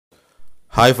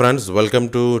Hi friends, welcome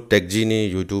to TechGenie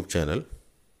YouTube channel.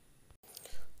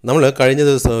 നമ്മൾ കഴിഞ്ഞ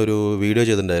ദിവസം ഒരു വീഡിയോ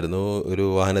ചെയ്തിട്ടുണ്ടായിരുന്നു ഒരു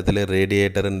വാഹനത്തിലെ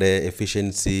റേഡിയേറ്ററിൻ്റെ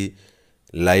എഫിഷ്യൻസി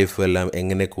ലൈഫ് എല്ലാം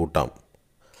എങ്ങനെ കൂട്ടാം.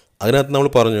 അതിനകത്ത് നമ്മൾ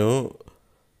പറഞ്ഞു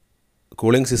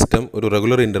കൂളിംഗ് സിസ്റ്റം ഒരു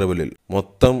റെഗുലർ ഇൻ്റർവെല്ലിൽ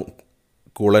മൊത്തം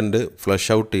കൂളൻ്റ്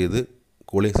ഫ്ലഷ് ഔട്ട് ചെയ്ത്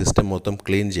കൂളിംഗ് സിസ്റ്റം മൊത്തം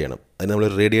ക്ലീൻ ചെയ്യണം. അതിന് നമ്മൾ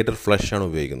റേഡിയേറ്റർ ഫ്ലഷ് ആണ്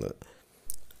ഉപയോഗിക്കുന്നത്.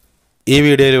 ഈ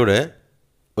വീഡിയോയിലൂടെ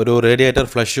ഒരു റേഡിയേറ്റർ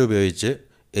ഫ്ലഷ് ഉപയോഗിച്ച്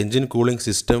എൻജിൻ കൂളിംഗ്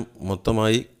സിസ്റ്റം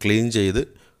മൊത്തമായി ക്ലീൻ ചെയ്ത്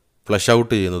ഫ്ലഷ്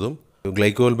ഔട്ട് ചെയ്യുന്നതും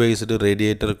glycol based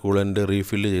radiator coolant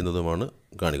refill ചെയ്യുന്നതുമാണ്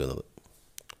കാണിക്കുന്നത്.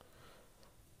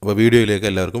 അപ്പോൾ വീഡിയോയിലേക്ക്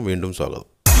എല്ലാവർക്കും വീണ്ടും സ്വാഗതം.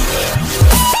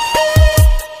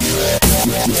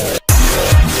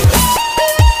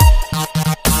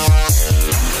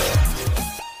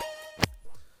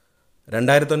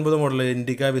 (2009) മോഡൽ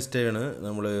ഇൻഡിക്ക വിസ്റ്റയാണ്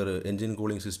നമ്മൾ engine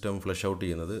cooling system flush out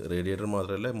ചെയ്യുന്നത്. റേഡിയേറ്റർ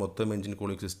മാത്രമല്ല മൊത്തം എൻജിൻ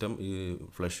കൂളിംഗ് സിസ്റ്റം ഈ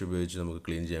ഫ്ലഷ് ഉപയോഗിച്ച് നമുക്ക്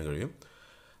ക്ലീൻ ചെയ്യാൻ കഴിയും.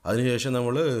 അതിനുശേഷം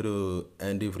നമ്മൾ ഒരു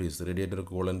anti freeze radiator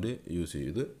coolant use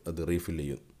ചെയ്ത് അത് റീഫില്ല്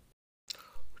ചെയ്യും.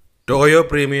 ടോയോ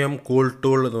പ്രീമിയം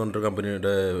KoolTool എന്ന് പറഞ്ഞൊരു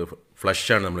കമ്പനിയുടെ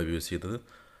ഫ്ലഷാണ് നമ്മൾ യൂസ് ചെയ്തത്.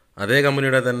 അതേ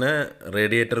കമ്പനിയുടെ തന്നെ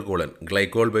radiator coolant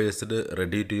glycol based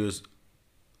ready to use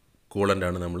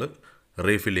കൂളൻ്റാണ് നമ്മൾ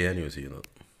റീഫില്ല് ചെയ്യാൻ യൂസ് ചെയ്യുന്നത്.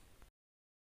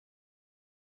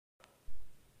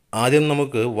 ആദ്യം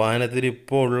നമുക്ക് വാഹനത്തിൽ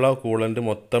ഇപ്പോൾ ഉള്ള കൂളൻ്റ്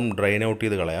മൊത്തം ഡ്രെയിൻ ഔട്ട്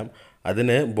ചെയ്ത് കളയാം.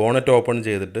 അതിന് ബോണറ്റ് ഓപ്പൺ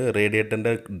ചെയ്തിട്ട്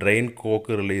റേഡിയേറ്ററിൻ്റെ ഡ്രെയിൻ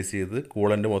കോക്ക് റിലീസ് ചെയ്ത്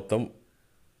കൂളൻ്റ് മൊത്തം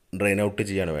ഡ്രെയിൻ ഔട്ട്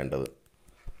ചെയ്യാണ് വേണ്ടത്.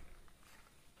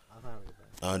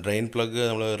 ഡ്രെയിൻ പ്ലഗ്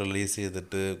നമ്മൾ റിലീസ്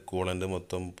ചെയ്തിട്ട് കൂളൻ്റ്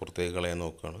മൊത്തം പുറത്തേക്ക് കളയാൻ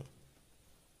നോക്കുകയാണ്.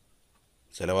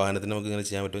 ചില വാഹനത്തിന് നമുക്ക് ഇങ്ങനെ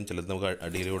ചെയ്യാൻ പറ്റും, ചിലത് നമുക്ക്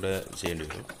അടിയിലൂടെ ചെയ്യേണ്ടി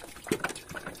വരും.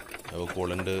 അപ്പോൾ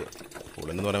കൂളൻ്റ്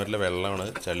എന്ന് പറയാൻ പറ്റില്ല, വെള്ളമാണ്,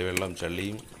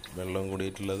 ചളിയും വെള്ളവും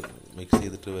കൂടിയിട്ടുള്ളത് മിക്സ്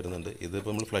ചെയ്തിട്ട് വരുന്നുണ്ട്.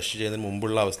 ഇതിപ്പോൾ നമ്മൾ ഫ്ലഷ് ചെയ്യുന്നതിന്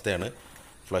മുമ്പുള്ള അവസ്ഥയാണ്.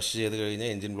 ഫ്ലഷ് ചെയ്ത് കഴിഞ്ഞാൽ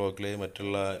എൻജിൻ ബ്ലോക്കിലെ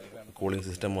മറ്റുള്ള കൂളിംഗ്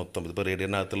സിസ്റ്റം മൊത്തം ഇതിപ്പോൾ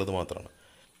റേഡിയേറ്ററിനകത്തുള്ളത് മാത്രമാണ്.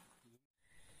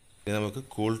 ഇനി നമുക്ക്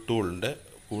KoolToolൻ്റെ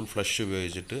കൂൾ ഫ്ലഷ്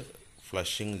ഉപയോഗിച്ചിട്ട്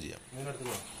ഫ്ലഷിങ് ചെയ്യാം.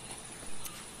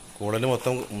 കൂളൻ്റ്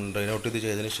മൊത്തം ഡ്രെയിൻ ഔട്ട്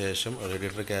ചെയ്തതിന് ശേഷം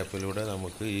റേഡിയേറ്റർ ക്യാപ്പിലൂടെ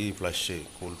നമുക്ക് ഈ ഫ്ലഷ്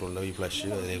KoolToolൻ്റെ ഈ ഫ്ലഷ്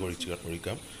അതിലേക്ക്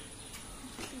ഒഴിക്കാം.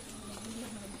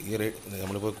 ഈ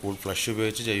നമ്മളിപ്പോൾ ഫ്ലഷ്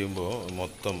ഉപയോഗിച്ച് ചെയ്യുമ്പോൾ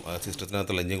മൊത്തം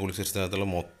സിസ്റ്റത്തിനകത്തുള്ള എൻജിൻ കൂളിംഗ് സിസ്റ്റത്തിനകത്തുള്ള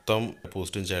മൊത്തം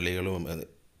പോസ്റ്റും ചളികളും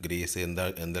ഗ്രീസ്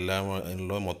എന്തെല്ലാം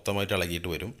ഉള്ള മൊത്തമായിട്ട് ഇളകിയിട്ട്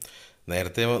വരും.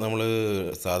 നേരത്തെ നമ്മൾ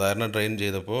സാധാരണ ഡ്രെയിൻ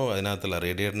ചെയ്തപ്പോൾ അതിനകത്തുള്ള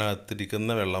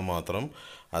റേഡിയേറ്ററിനകത്തിരിക്കുന്ന വെള്ളം മാത്രം,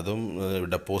 അതും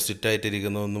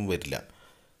ഡെപ്പോസിറ്റായിട്ടിരിക്കുന്നതൊന്നും വരില്ല.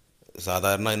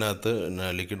 സാധാരണ അതിനകത്ത്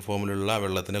ലിക്വിഡ് ഫോമിലുള്ള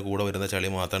വെള്ളത്തിൻ്റെ കൂടെ വരുന്ന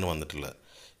ചളി മാത്രമാണ് വന്നിട്ടുള്ളത്.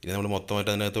 ഇനി നമ്മൾ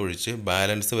മൊത്തമായിട്ട് അതിനകത്ത് ഒഴിച്ച്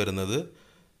ബാലൻസ് വരുന്നത്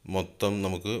മൊത്തം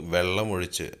നമുക്ക് വെള്ളം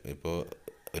ഒഴിച്ച്, ഇപ്പോൾ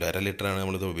ഒരു 1/2 ലിറ്ററാണ്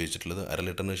നമ്മളിത് ഉപയോഗിച്ചിട്ടുള്ളത്. 1/2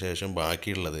 ലിറ്ററിന് ശേഷം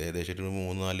ബാക്കിയുള്ളത് ഏകദേശം ഒരു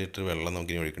 3-4 ലിറ്റർ വെള്ളം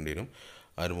നമുക്കിനി ഒഴിക്കേണ്ടി വരും.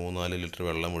 ആ ഒരു 3-4 ലിറ്റർ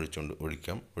വെള്ളം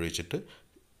ഒഴിച്ചിട്ട്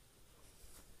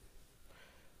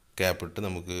ക്യാപ്പിട്ട്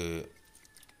നമുക്ക്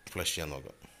ഫ്ലഷ് ചെയ്യാൻ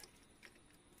നോക്കാം.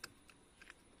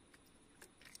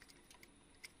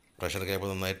 പ്രഷർ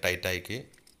ക്യാപ്പ് നന്നായി ടൈറ്റാക്കി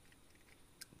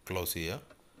ക്ലോസ് ചെയ്യുക.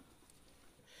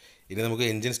 ഇനി നമുക്ക്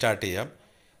എൻജിൻ സ്റ്റാർട്ട് ചെയ്യാം.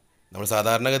 നമ്മൾ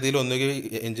സാധാരണഗതിയിൽ ഒന്നുകിൽ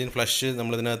എൻജിൻ ഫ്ലഷ്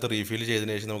നമ്മളിതിനകത്ത് റീഫിൽ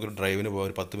ചെയ്തതിന് ശേഷം നമുക്ക് ഡ്രൈവിന് പോകാം,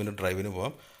 ഒരു 10 മിനിറ്റ് ഡ്രൈവിന്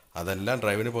പോകാം. അതെല്ലാം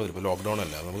ഡ്രൈവിന് പോകുന്നില്ല, ഇപ്പോൾ ലോക്ക്ഡൗൺ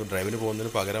അല്ല. നമുക്ക് ഡ്രൈവിന്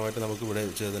പോകുന്നതിന് പകരമായിട്ട് നമുക്ക് ഇവിടെ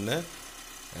വെച്ച് തന്നെ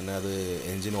അത്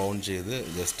എൻജിൻ ഓൺ ചെയ്ത്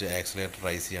ജസ്റ്റ് ആക്സിലേറ്റർ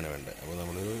റൈസ് ചെയ്യാണ് വേണ്ടത്. അപ്പോൾ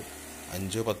നമ്മളൊരു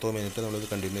 5-10 മിനിറ്റ് നമ്മളിത്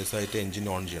കണ്ടിന്യൂസ് ആയിട്ട് എൻജിൻ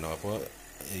ഓൺ ചെയ്യണം. അപ്പോൾ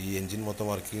ഈ എൻജിൻ മൊത്തം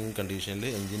വർക്കിംഗ് കണ്ടീഷനിൽ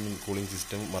എൻജിൻ കൂളിംഗ്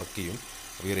സിസ്റ്റം വർക്ക് ചെയ്യും.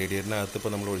 അപ്പോൾ ഈ റേഡിയേറ്ററിനകത്ത്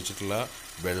ഇപ്പോൾ നമ്മൾ ഒഴിച്ചിട്ടുള്ള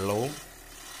വെള്ളവും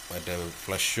മറ്റേ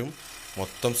ഫ്ലഷും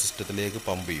മൊത്തം സിസ്റ്റത്തിലേക്ക്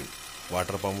പമ്പ് ചെയ്യും.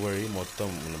 വാട്ടർ പമ്പ് വഴി മൊത്തം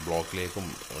ബ്ലോക്കിലേക്കും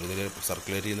ഇതിൽ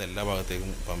സർക്കുലേറ്റ് ചെയ്യുന്ന എല്ലാ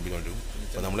ഭാഗത്തേക്കും പമ്പ് ചെയ്തുകൊണ്ടിരിക്കും.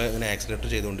 അപ്പോൾ നമ്മൾ ഇങ്ങനെ ആക്സിലേറ്റർ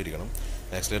ചെയ്തുകൊണ്ടിരിക്കണം.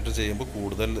 ആക്സിലേറ്റർ ചെയ്യുമ്പോൾ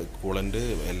കൂടുതൽ കൂളൻ്റ്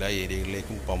എല്ലാ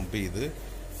ഏരിയകളിലേക്കും പമ്പ് ചെയ്ത്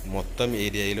മൊത്തം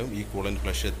ഏരിയയിലും ഈ കൂളൻ്റ്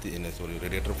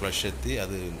റേഡിയേറ്റർ ഫ്ലഷ് എത്തി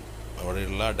അത്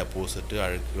അവിടെയുള്ള ഡെപ്പോസിറ്റ്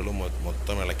അഴുക്കുകളും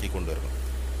മൊത്തം ഇളക്കി കൊണ്ടുവരണം.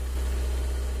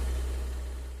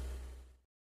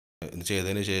 ഇത്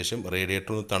ചെയ്തതിന് ശേഷം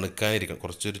റേഡിയേറ്റർ ഒന്ന്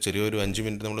തണുക്കാനിരിക്കണം. ചെറിയൊരു 5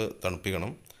 മിനിറ്റ് നമ്മൾ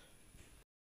തണുപ്പിക്കണം.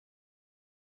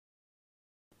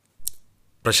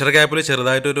 പ്രഷർ ക്യാപ്പിൽ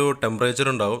ചെറുതായിട്ടൊരു ടെമ്പറേച്ചർ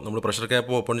ഉണ്ടാവും. നമ്മൾ പ്രഷർ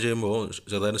ക്യാപ്പ് ഓപ്പൺ ചെയ്യുമ്പോൾ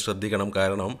ചെറുതായിട്ട് ശ്രദ്ധിക്കണം.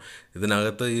 കാരണം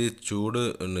ഇതിനകത്ത് ഈ ചൂട്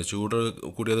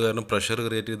കൂടിയത് കാരണം പ്രഷർ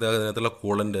ക്രിയേറ്റ് ചെയ്താൽ അതിനകത്തുള്ള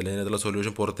കൂളൻ്റ് അല്ലെങ്കിൽ അതിനകത്തുള്ള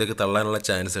സൊല്യൂഷൻ പുറത്തേക്ക് തള്ളാനുള്ള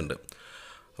ചാൻസ് ഉണ്ട്.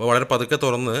 അപ്പോൾ വളരെ പതുക്കെ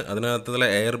തുറന്ന് അതിനകത്തുള്ള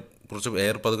കുറച്ച്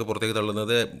എയർ പതുക്കെ പുറത്തേക്ക്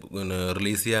തള്ളുന്നത്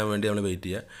റിലീസ് ചെയ്യാൻ വേണ്ടി നമ്മൾ വെയിറ്റ്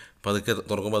ചെയ്യുക. പതുക്കെ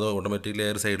തുറക്കുമ്പോൾ അത് ഓട്ടോമാറ്റിക്കലി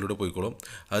എയർ സൈഡിലൂടെ പോയിക്കോളും.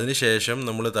 അതിനുശേഷം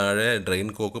നമ്മൾ താഴെ ഡ്രെയിൻ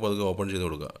കോക്ക് പതുക്കെ ഓപ്പൺ ചെയ്ത്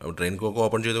കൊടുക്കുക. ഡ്രെയിൻ കോക്ക്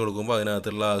ഓപ്പൺ ചെയ്ത് കൊടുക്കുമ്പോൾ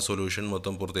അതിനകത്തുള്ള സൊല്യൂഷൻ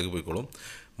മൊത്തം പുറത്തേക്ക് പോയിക്കോളും.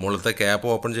 മുകളിലത്തെ ക്യാപ്പ്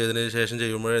ഓപ്പൺ ചെയ്തതിന് ശേഷം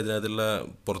ചെയ്യുമ്പോൾ ഇതിനകത്തുള്ള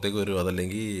പുറത്തേക്ക് വരും.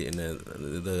 അതല്ലെങ്കിൽ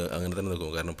ഇത് അങ്ങനെ തന്നെ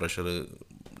നിൽക്കും, കാരണം പ്രഷർ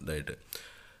ഇതായിട്ട്.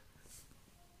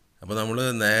 അപ്പോൾ നമ്മൾ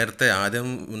നേരത്തെ ആദ്യം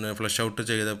ഫ്ലഷ് ഔട്ട്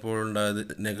ചെയ്തപ്പോൾ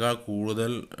ഉണ്ടായതിനേക്കാൾ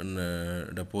കൂടുതൽ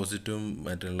ഡെപ്പോസിറ്റും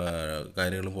മറ്റുള്ള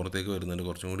കാര്യങ്ങളും പുറത്തേക്ക് വരുന്നുണ്ട്.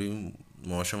 കുറച്ചും കൂടിയും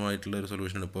മോശമായിട്ടുള്ളൊരു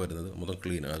സൊല്യൂഷനാണ് ഇപ്പോൾ വരുന്നത്. മൊത്തം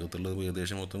ക്ലീൻ, അകത്തുള്ളത്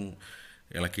ഏകദേശം മൊത്തം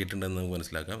ഇളക്കിയിട്ടുണ്ടെന്ന് നമുക്ക്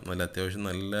മനസ്സിലാക്കാം. നല്ല അത്യാവശ്യം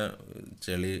നല്ല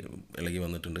ചെളി ഇളകി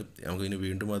വന്നിട്ടുണ്ട്. നമുക്കിനി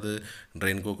വീണ്ടും അത്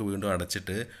ഡ്രെയിൻ കോക്ക് വീണ്ടും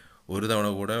അടച്ചിട്ട് ഒരു തവണ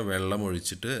കൂടെ വെള്ളം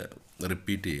ഒഴിച്ചിട്ട്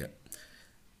റിപ്പീറ്റ് ചെയ്യുക.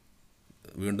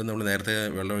 വീണ്ടും നമ്മൾ നേരത്തെ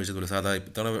വെള്ളം ഒഴിച്ചതുപോലെ സാധാ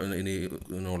ഇത്തവണ ഇനി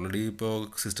ഓൾറെഡി ഇപ്പോൾ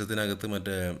സിസ്റ്റത്തിനകത്ത്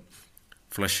മറ്റേ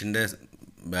ഫ്ലഷിൻ്റെ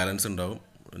ബാലൻസ് ഉണ്ടാവും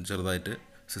ചെറുതായിട്ട്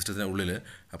സിസ്റ്റത്തിന് ഉള്ളിൽ.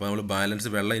 അപ്പോൾ നമ്മൾ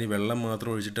ബാലൻസ് ഇനി വെള്ളം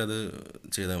മാത്രം ഒഴിച്ചിട്ട് അത്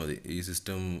ചെയ്താൽ മതി. ഈ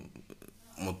സിസ്റ്റം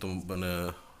മൊത്തം പിന്നെ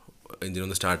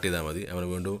എൻജിനൊന്ന് സ്റ്റാർട്ട് ചെയ്താൽ മതി. അവന്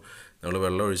വീണ്ടും നമ്മൾ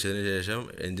വെള്ളം ഒഴിച്ചതിന് ശേഷം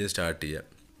എൻജിൻ സ്റ്റാർട്ട് ചെയ്യുക.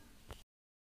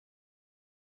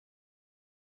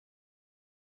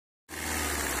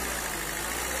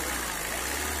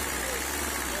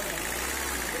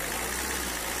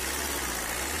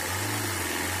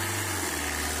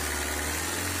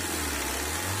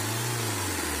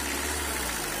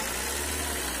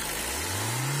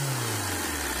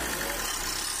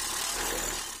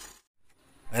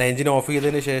 അങ്ങനെ എൻജിൻ ഓഫ്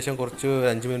ചെയ്തതിന് ശേഷം കുറച്ച്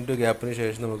 5 മിനിറ്റ് ഗ്യാപ്പിന്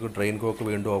ശേഷം നമുക്ക് ഡ്രെയിൻ കോക്ക്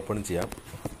വീണ്ടും ഓപ്പൺ ചെയ്യാം.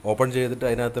 ഓപ്പൺ ചെയ്തിട്ട്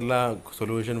അതിനകത്തുള്ള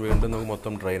സൊല്യൂഷൻ വീണ്ടും നമുക്ക്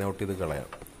മൊത്തം ഡ്രെയിൻ ഔട്ട് ചെയ്ത് കളയാം.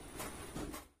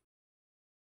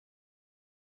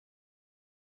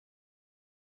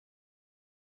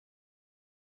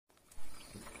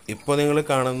 ഇപ്പോൾ നിങ്ങൾ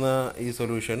കാണുന്ന ഈ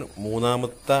സൊല്യൂഷൻ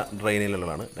മൂന്നാമത്തെ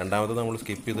ഡ്രെയിനിലുള്ളതാണ്. രണ്ടാമത്തെ നമ്മൾ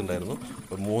സ്കിപ്പ് ചെയ്തിട്ടുണ്ടായിരുന്നു.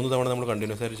 3 തവണ നമ്മൾ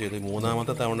കണ്ടിന്യൂസ് ആയിട്ട് ചെയ്ത്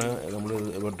മൂന്നാമത്തെ തവണ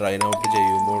നമ്മൾ ഡ്രെയിൻ ഔട്ട്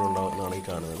ചെയ്യുമ്പോഴുണ്ടാകുന്നതാണ് ഈ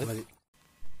കാണുന്നത്.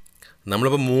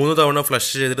 നമ്മളിപ്പോൾ 3 തവണ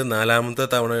ഫ്ലഷ് ചെയ്തിട്ട് 4ാമത്തെ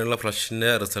തവണയുള്ള ഫ്ലഷിൻ്റെ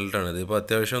റിസൾട്ടാണിത്. ഇപ്പോൾ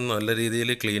അത്യാവശ്യം നല്ല രീതിയിൽ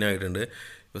ക്ലീൻ ആയിട്ടുണ്ട്.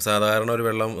 ഇപ്പോൾ സാധാരണ ഒരു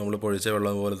വെള്ളം നമ്മൾ പൊഴിച്ച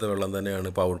വെള്ളം പോലത്തെ വെള്ളം തന്നെയാണ്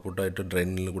ഇപ്പോൾ ഔട്ട്പുട്ടായിട്ട്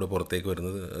ഡ്രെയിനിൽ കൂടെ പുറത്തേക്ക്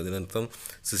വരുന്നത്. അതിനർത്ഥം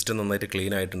സിസ്റ്റം നന്നായിട്ട്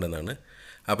ക്ലീൻ ആയിട്ടുണ്ടെന്നാണ്.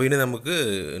 അപ്പോൾ ഇനി നമുക്ക്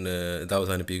ഇത്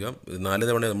അവസാനിപ്പിക്കാം.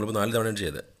 4 തവണയാണ്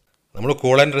ചെയ്തത്. നമ്മൾ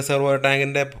കൂളൻ്റ് റിസർവോയർ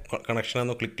ടാങ്കിൻ്റെ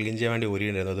കണക്ഷനൊന്ന് ക്ലീൻ ചെയ്യാൻ വേണ്ടി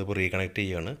ഊരിയിട്ടുണ്ടായിരുന്നു. അതിപ്പോൾ റീകണക്ട്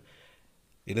ചെയ്യുകയാണ്.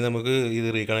 ഇനി നമുക്ക് ഇത്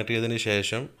റീകണക്ട് ചെയ്തതിന്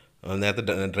ശേഷം നേരത്തെ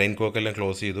ഡ്രെയിൻ കോക്കെല്ലാം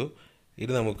ക്ലോസ് ചെയ്തു.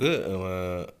 ഇത് നമുക്ക്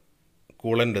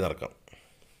കൂളൻ്റ് നിറക്കാം.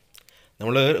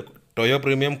 നമ്മൾ ടൊയോ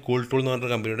പ്രീമിയം KoolTool എന്ന് പറഞ്ഞ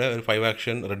കമ്പനിയുടെ ഒരു 5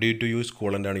 action ready to use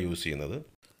കൂളൻ്റാണ് use ചെയ്യുന്നത്.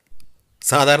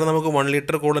 സാധാരണ നമുക്ക് 1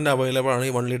 ലിറ്റർ കൂളൻ്റ് അവൈലബിൾ ആണ്.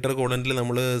 ഈ 1 ലിറ്റർ കൂളൻ്റിൽ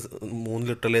നമ്മൾ 3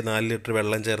 ലിറ്റർ അല്ലെങ്കിൽ 4 ലിറ്റർ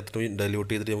വെള്ളം ചേർത്തിട്ട്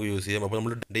ഡൈല്യൂട്ട് ചെയ്തിട്ട് നമുക്ക് യൂസ് ചെയ്യാം. അപ്പോൾ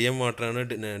നമ്മൾ DM വാട്ടറാണ്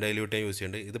ഡൈല്യൂട്ട് ചെയ്യാൻ യൂസ്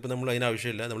ചെയ്യേണ്ടത്. ഇതിപ്പോൾ നമ്മൾ അതിന്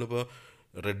ആവശ്യമില്ല. നമ്മളിപ്പോൾ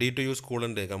ready to use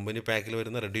coolant company പാക്കിൽ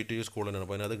വരുന്ന റെഡി ടു യൂസ് കൂളൻ്റാണ്.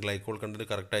 അപ്പോൾ അതിനകത്ത് ഗ്ലൈക്കോൾ കണ്ടൻറ്റ്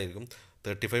കറക്റ്റ് ആയിരിക്കും.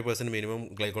 35% മിനിമം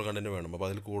ഗ്ലൈക്കോൾ കണ്ടൻറ്റ് വേണം. അപ്പോൾ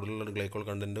അതിൽ കൂടുതലുള്ള ഗ്ലൈക്കോൾ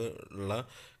കണ്ടൻറ്റ് ഉള്ള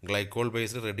glycol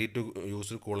based ready to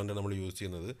use coolant നമ്മൾ യൂസ്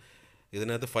ചെയ്യുന്നത്.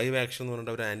 ഇതിനകത്ത് 5 ആക്ഷൻ എന്ന്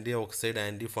പറഞ്ഞിട്ട് ഒരു anti oxide,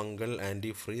 anti fungal,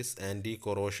 anti freeze, anti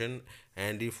corrosion,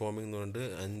 anti foaming എന്ന് പറഞ്ഞിട്ട്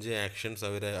 5 ആക്ഷൻസ്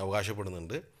അവർ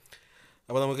അവകാശപ്പെടുന്നുണ്ട്.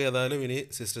 അപ്പോൾ നമുക്ക് ഏതായാലും ഇനി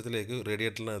സിസ്റ്റത്തിലേക്ക്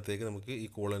റേഡിയേറ്ററിനകത്തേക്ക് നമുക്ക് ഈ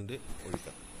കൂളൻ്റ്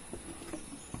ഒഴിക്കാം.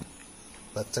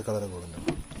 പച്ച കളർ കൂളൻ്റ്.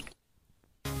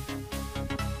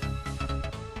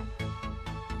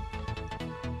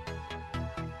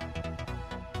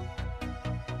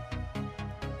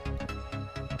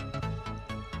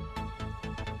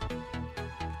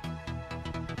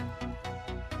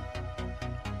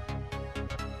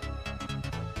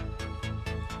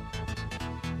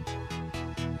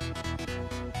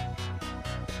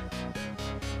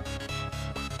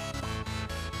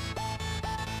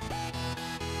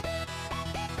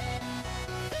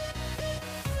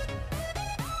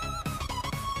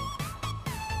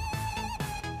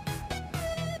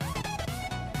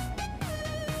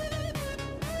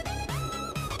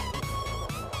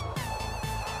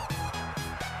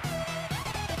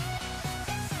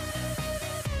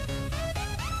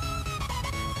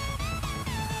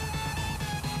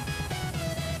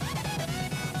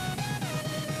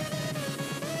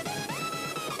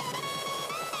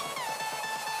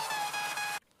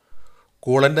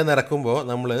 കൂളൻ്റ് നിറക്കുമ്പോൾ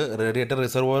നമ്മൾ റേഡിയേറ്റർ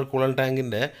റിസർവോയർ കൂളൻ്റ്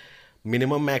ടാങ്കിൻ്റെ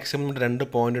മിനിമം മാക്സിമം 2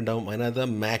 പോയിൻ്റ് ഉണ്ടാവും. അതിനകത്ത്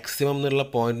മാക്സിമം എന്നുള്ള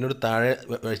പോയിൻറ്റിനോട് താഴെ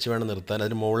വെച്ച് വേണം നിർത്താൻ.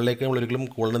 അതിന് മുകളിലേക്ക് നമ്മൾ ഒരിക്കലും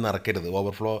കൂളൻ്റ് നിറക്കരുത്,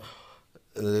 ഓവർഫ്ലോ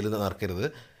ഇതിൽ നിറക്കരുത്.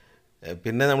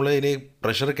 പിന്നെ നമ്മൾ ഇനി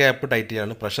പ്രഷർ ക്യാപ്പ് ടൈറ്റ്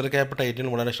ചെയ്യണം. പ്രഷർ ക്യാപ്പ് ടൈറ്റ്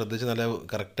ചെയ്യണം വളരെ ശ്രദ്ധിച്ച് നല്ല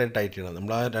കറക്റ്റായിട്ട് ടൈറ്റ് ചെയ്യണം.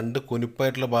 നമ്മൾ ആ 2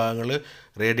 കുനിപ്പായിട്ടുള്ള ഭാഗങ്ങൾ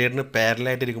റേഡിയേറ്ററിന്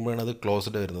പാരലായിട്ട് ഇരിക്കുമ്പോഴാണ് അത്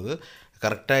ക്ലോസ്ഡ് വരുന്നത്.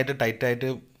 കറക്റ്റായിട്ട്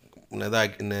ടൈറ്റായിട്ട്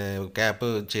ഇതാക്കി ക്യാപ്പ്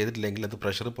ചെയ്തിട്ടില്ലെങ്കിൽ അത്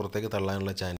പ്രഷർ പുറത്തേക്ക്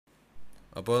തള്ളാനുള്ള ചാൻസ്.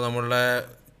 അപ്പോൾ നമ്മളുടെ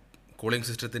കൂളിംഗ്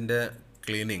സിസ്റ്റത്തിൻ്റെ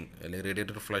ക്ലീനിങ് അല്ലെങ്കിൽ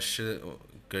റേഡിയേറ്റർ ഫ്ലഷ്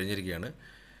കഴിഞ്ഞിരിക്കുകയാണ്.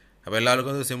 അപ്പോൾ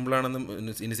എല്ലാവർക്കും അത് സിമ്പിളാണെന്നും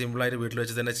ഇനി സിമ്പിളായിട്ട് വീട്ടിൽ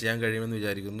വെച്ച് തന്നെ ചെയ്യാൻ കഴിയുമെന്ന്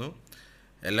വിചാരിക്കുന്നു.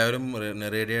 എല്ലാവരും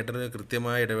റേഡിയേറ്റർ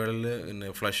കൃത്യമായ ഇടവേളയിൽ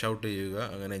ഫ്ലഷ് ഔട്ട് ചെയ്യുക.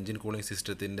 അങ്ങനെ എൻജിൻ കൂളിംഗ്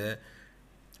സിസ്റ്റത്തിൻ്റെ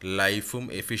ലൈഫും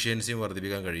എഫിഷ്യൻസിയും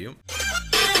വർദ്ധിപ്പിക്കാൻ കഴിയും.